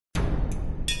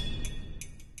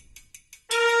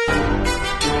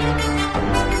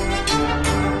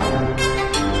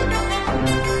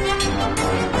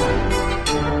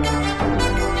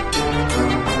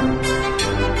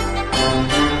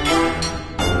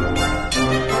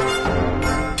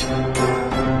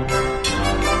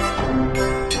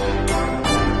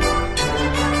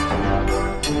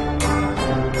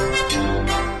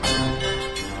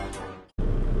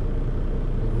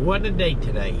What a day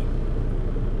today.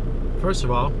 First of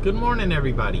all, good morning,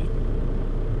 everybody.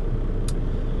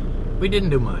 We didn't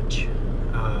do much.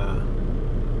 I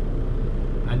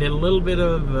did a little bit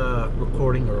of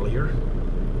recording earlier,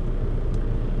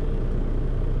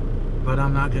 but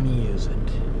I'm not going to use it,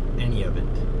 any of it.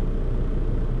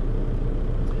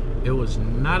 It was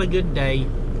not a good day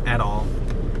at all.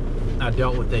 I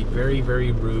dealt with a very,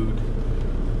 very rude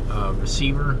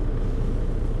receiver,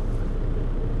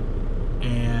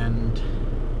 and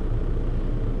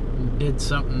did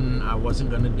something I wasn't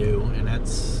going to do, and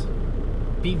that's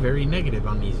be very negative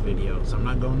on these videos. I'm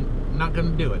not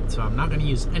going to do it, so I'm not going to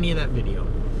use any of that video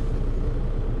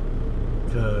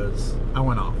because I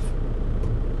went off.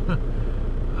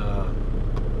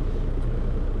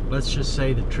 Let's just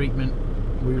say the treatment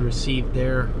we received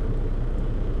there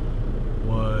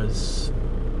was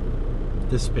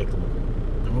despicable,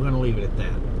 and we're going to leave it at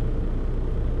that.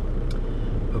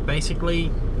 But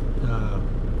basically,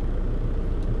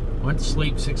 went to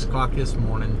sleep 6 o'clock this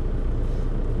morning,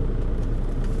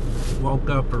 woke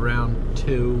up around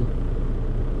 2,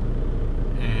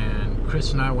 and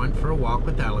Chris and I went for a walk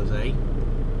with Alizé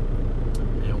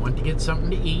and went to get something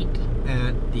to eat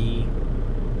at the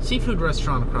seafood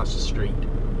restaurant across the street.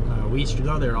 We used to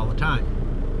go there all the time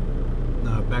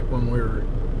back when we were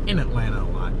in Atlanta a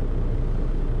lot.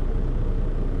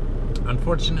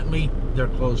 Unfortunately, they're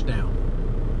closed down.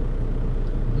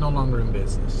 No longer in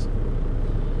business.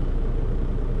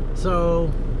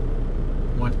 So,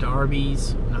 went to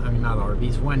Arby's. Not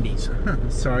Arby's, Wendy's.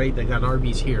 Sorry, they got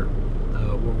Arby's here,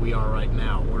 where we are right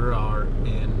now. We are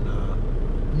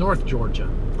in North Georgia,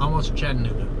 almost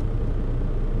Chattanooga.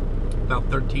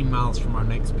 About 13 miles from our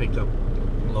next pickup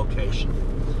location.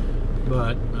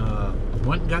 But,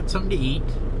 went and got something to eat.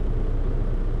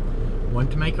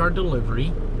 Went to make our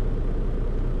delivery.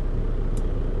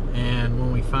 And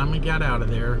when we finally got out of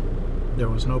there, there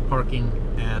was no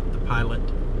parking at the Pilot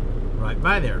right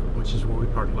by there, which is where we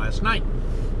parked last night.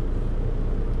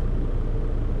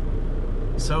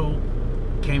 So,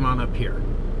 came on up here.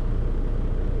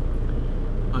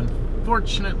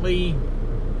 Unfortunately,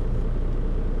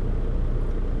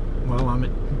 well, I'm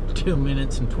at 2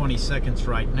 minutes and 20 seconds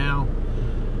right now.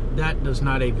 That does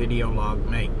not a video log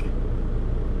make.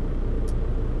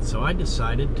 So I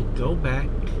decided to go back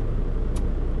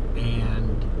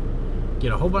and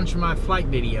get a whole bunch of my flight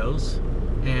videos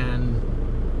and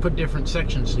put different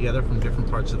sections together from different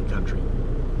parts of the country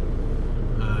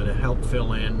to help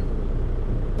fill in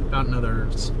about another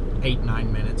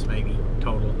 8-9 minutes maybe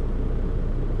total.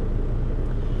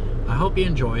 I hope you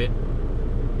enjoy it.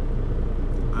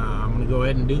 I'm going to go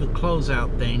ahead and do the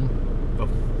closeout thing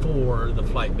before the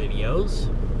flight videos.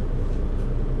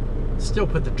 Still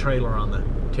put the trailer on the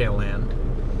tail end.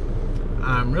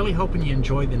 I'm really hoping you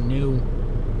enjoy the new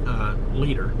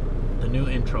leader, the new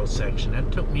intro section.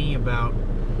 That took me about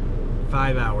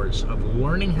 5 hours of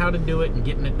learning how to do it and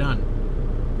getting it done,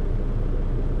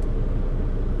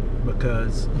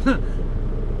 because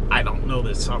I don't know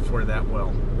this software that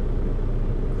well.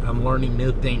 I'm learning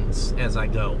new things as I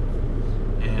go,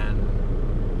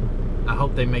 and I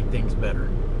hope they make things better.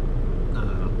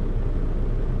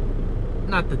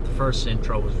 Not that the first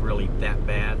intro was really that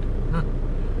bad,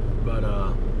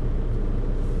 but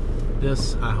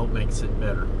this I hope makes it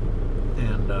better.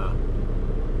 And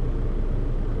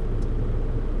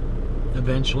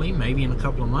eventually, maybe in a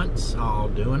couple of months, I'll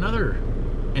do another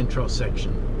intro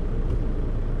section.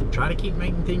 Try to keep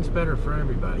making things better for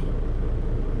everybody.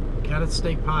 Gotta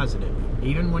stay positive,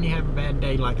 even when you have a bad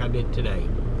day like I did today.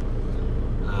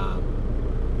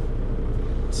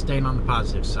 Staying on the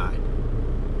positive side,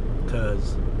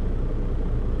 because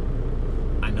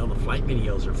I know the flight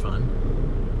videos are fun.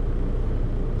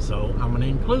 So I'm going to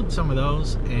include some of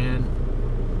those and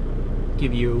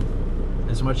give you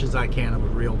as much as I can of a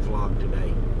real vlog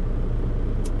today.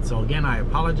 So again, I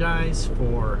apologize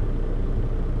for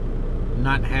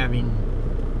not having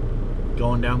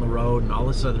going down the road and all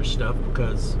this other stuff,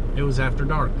 because it was after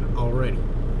dark already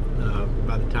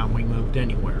by the time we moved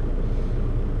anywhere.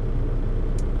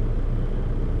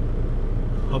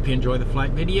 Hope you enjoy the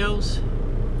flight videos.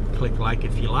 Click like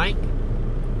if you like.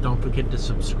 Don't forget to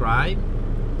subscribe.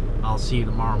 I'll see you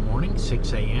tomorrow morning,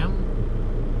 6 a.m.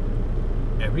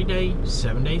 Every day,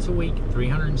 7 days a week,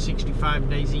 365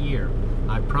 days a year.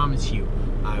 I promise you,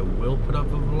 I will put up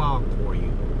a vlog for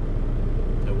you.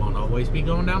 It won't always be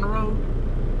going down the road.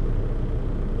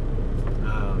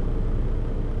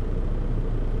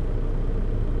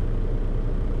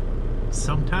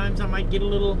 Sometimes I might get a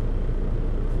little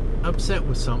upset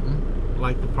with something,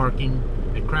 like the parking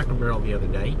at Cracker Barrel the other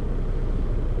day.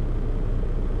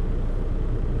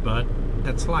 But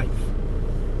that's life.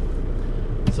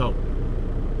 So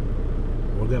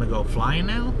we're gonna go flying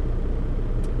now,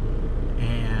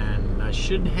 and I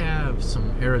should have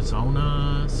some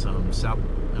Arizona, some South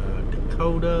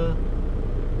Dakota,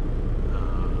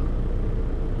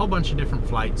 a whole bunch of different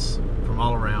flights from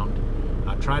all around.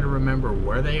 I try to remember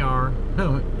where they are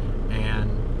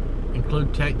and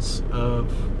include texts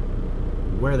of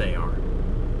where they are.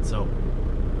 So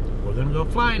we're gonna go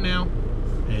flying now,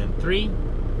 in 3,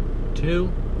 2,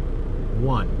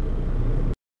 1.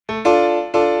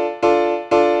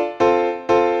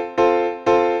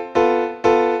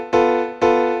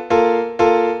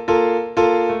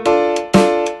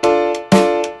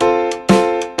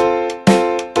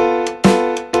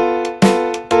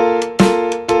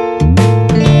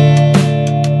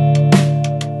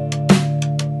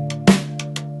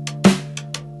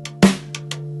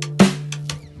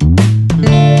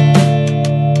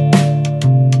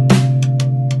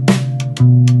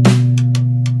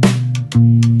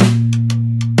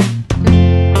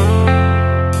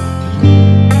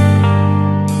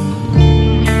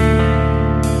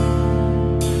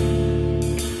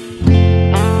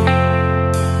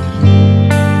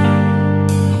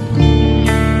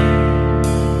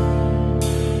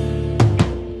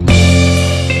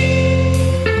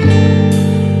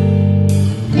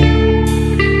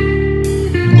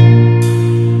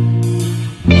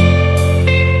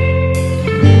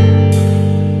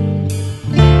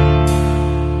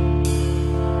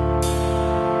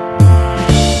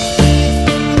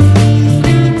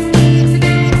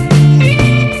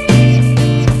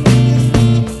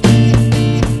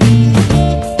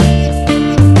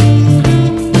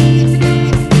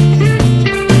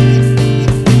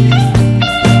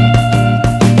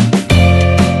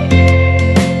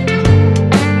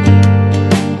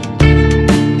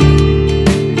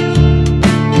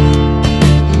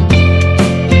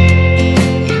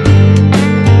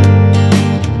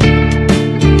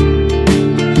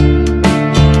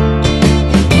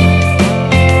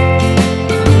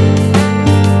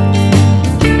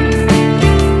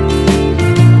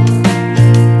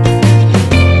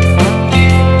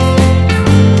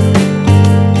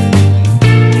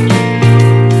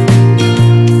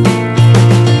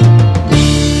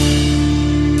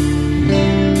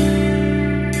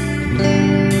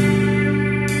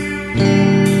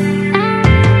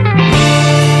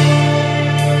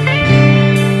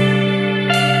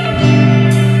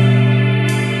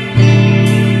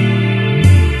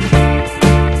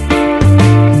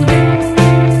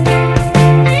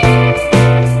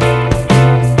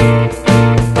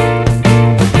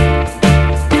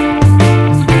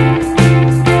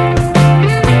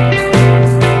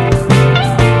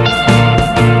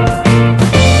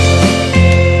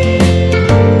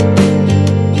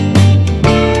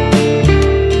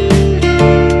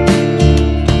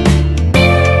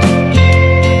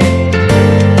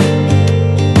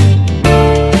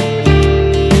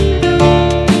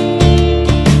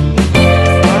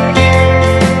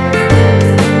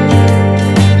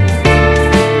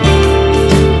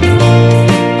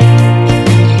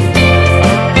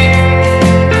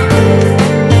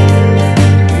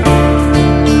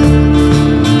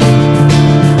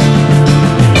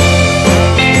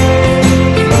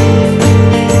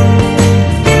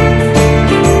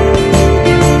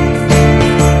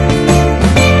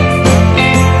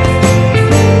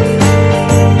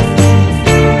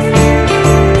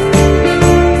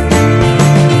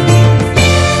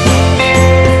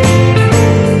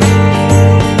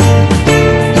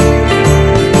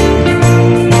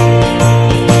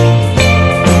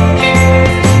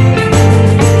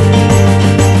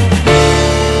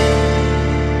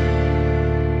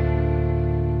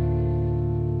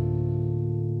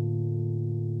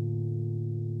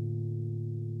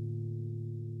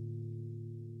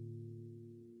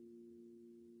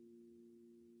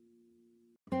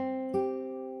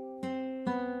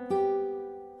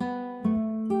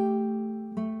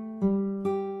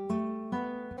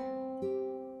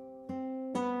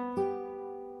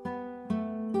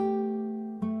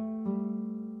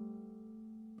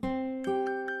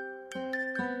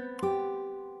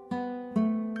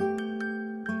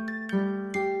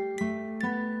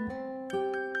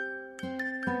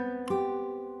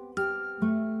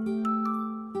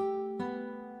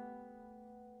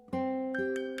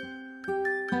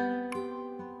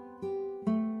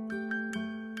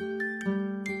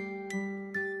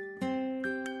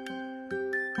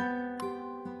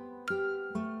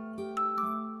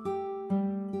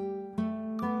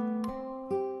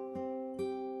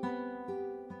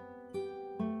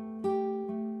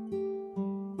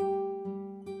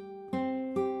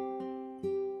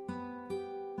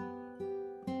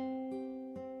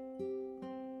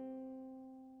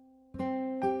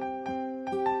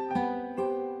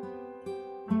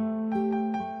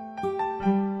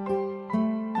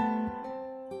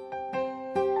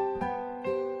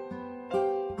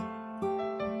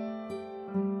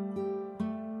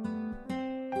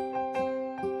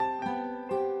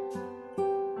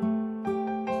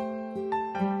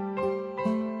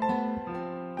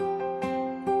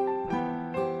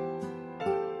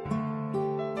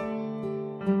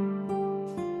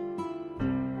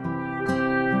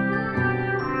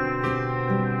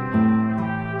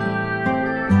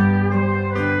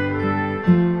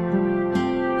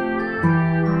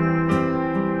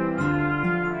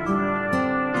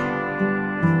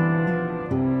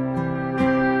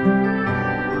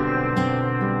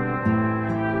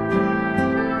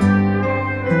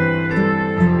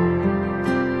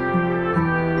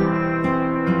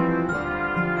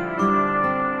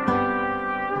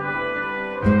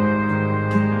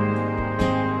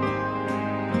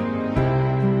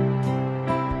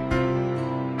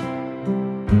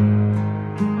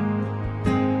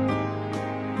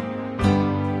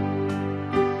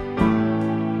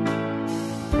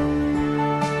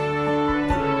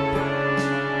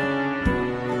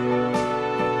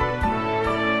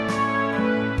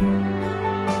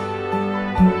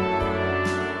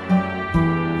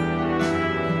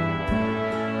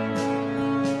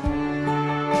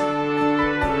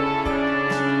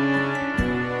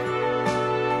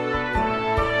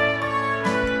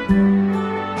 you.